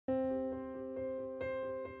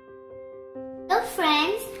Hello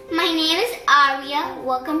friends, my name is Arya.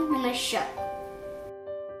 Welcome to my show.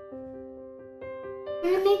 I'm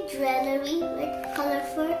going to make jewelry with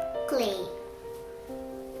colorful clay.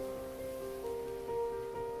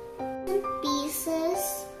 Some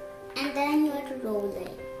pieces and then you have to roll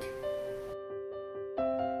it.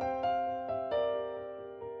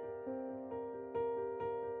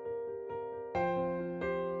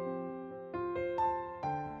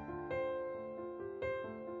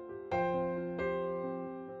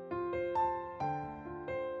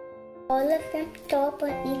 All of them top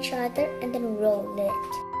on each other and then roll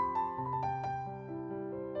it.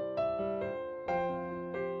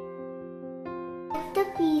 Take the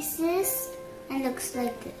pieces and looks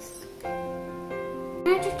like this.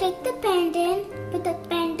 Now to take the pendant, put the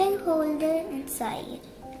pendant holder inside.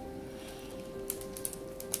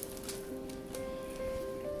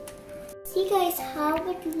 See guys how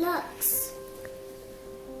it looks.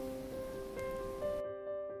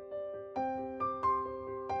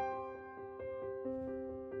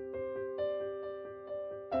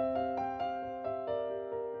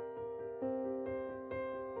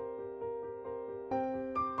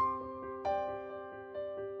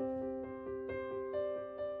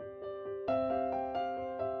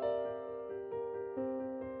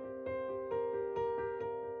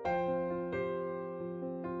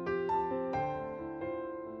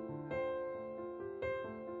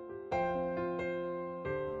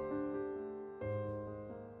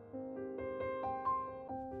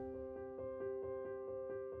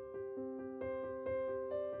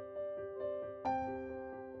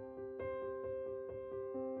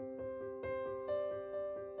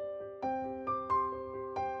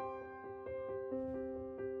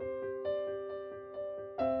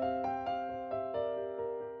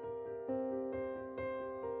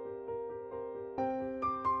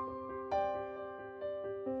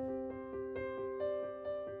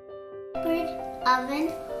 Put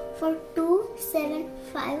oven for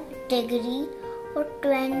 275 degree for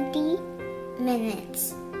 20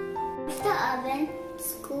 minutes. If the oven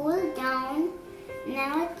is cooled down,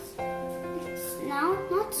 now it's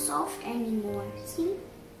not soft anymore. See?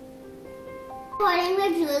 Putting the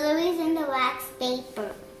jewelry in the wax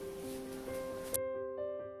paper.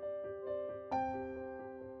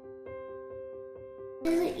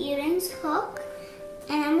 This is the earrings hook,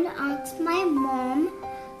 and I'm gonna ask my mom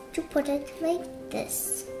to put it like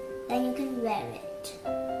this, then you can wear it.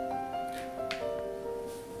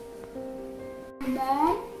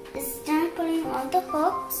 Mom is done putting all the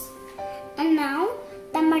hooks, and now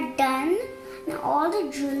them are done. Now all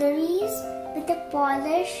the jewelries with the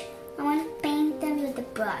polish, I want to paint them with the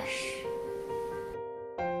brush.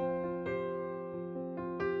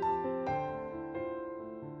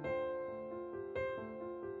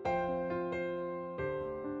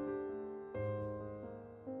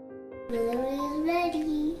 Jewelry is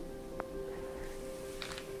ready.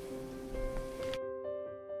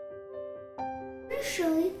 I'm going to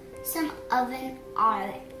show you some oven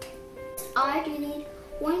art. This art, you need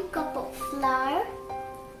 1 cup of flour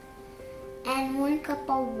and 1 cup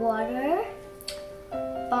of water,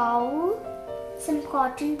 bowl, some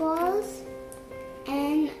cotton balls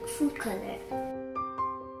and food color.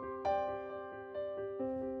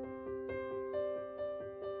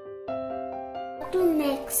 To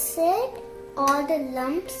mix it, all the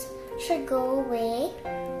lumps should go away,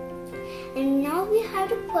 and now we have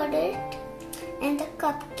to put it in the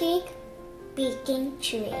cupcake baking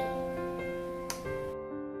tray.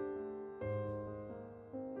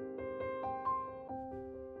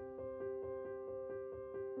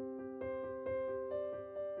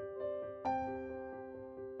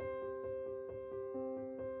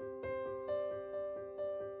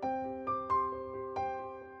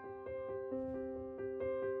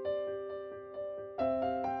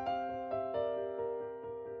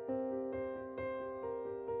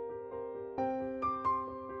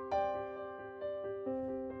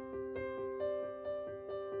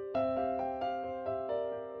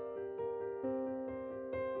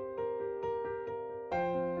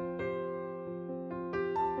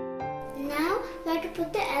 Now we have to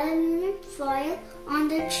put the aluminum foil on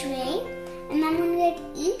the tray, and I'm going to get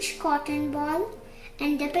each cotton ball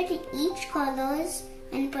and dip it in each colors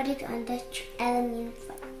and put it on the aluminum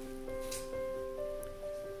foil.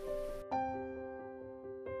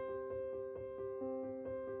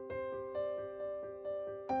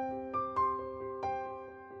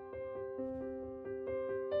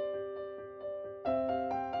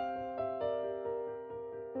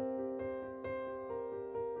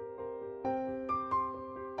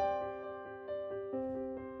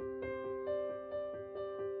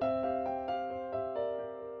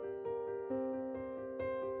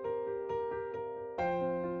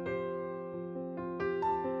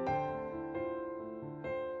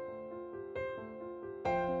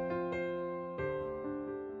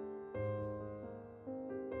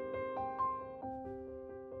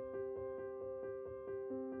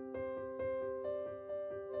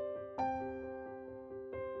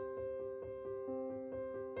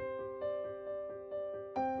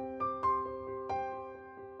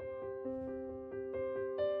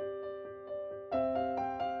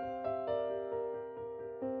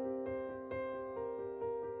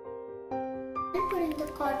 putting the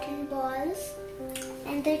cotton balls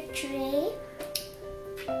in the tray.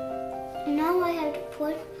 Now I have to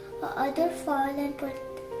put the other foil and put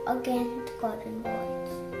again the cotton balls.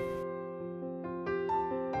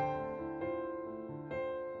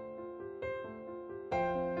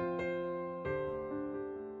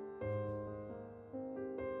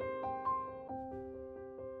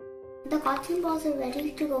 The cotton balls are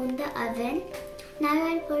ready to go in the oven. Now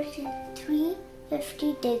I put it in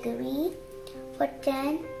 350 degrees for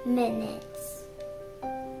 10 minutes.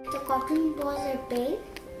 The cotton balls are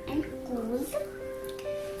baked and cooled.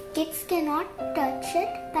 Kids cannot touch it.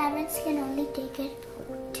 Parents can only take it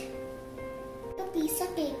out. A piece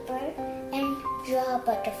of paper and draw a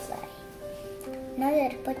butterfly. Now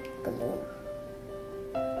let's put glue.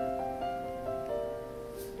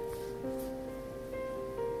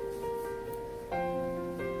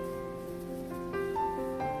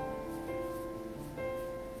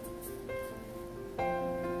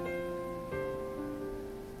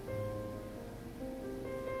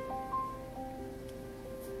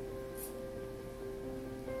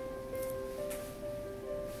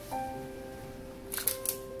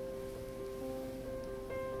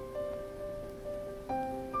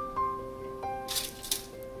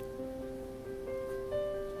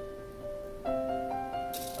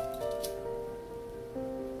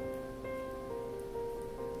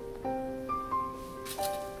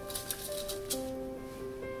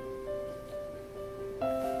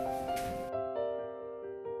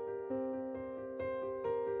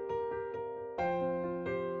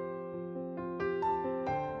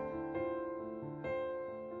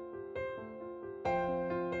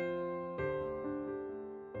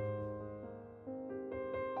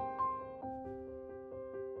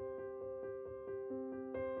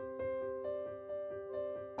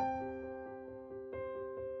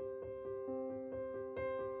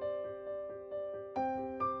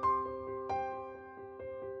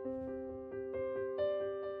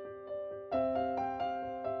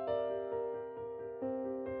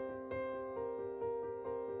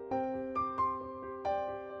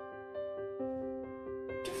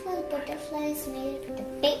 Beautiful butterflies made with the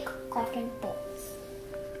big cotton balls.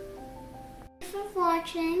 Thanks for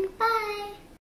watching. Bye.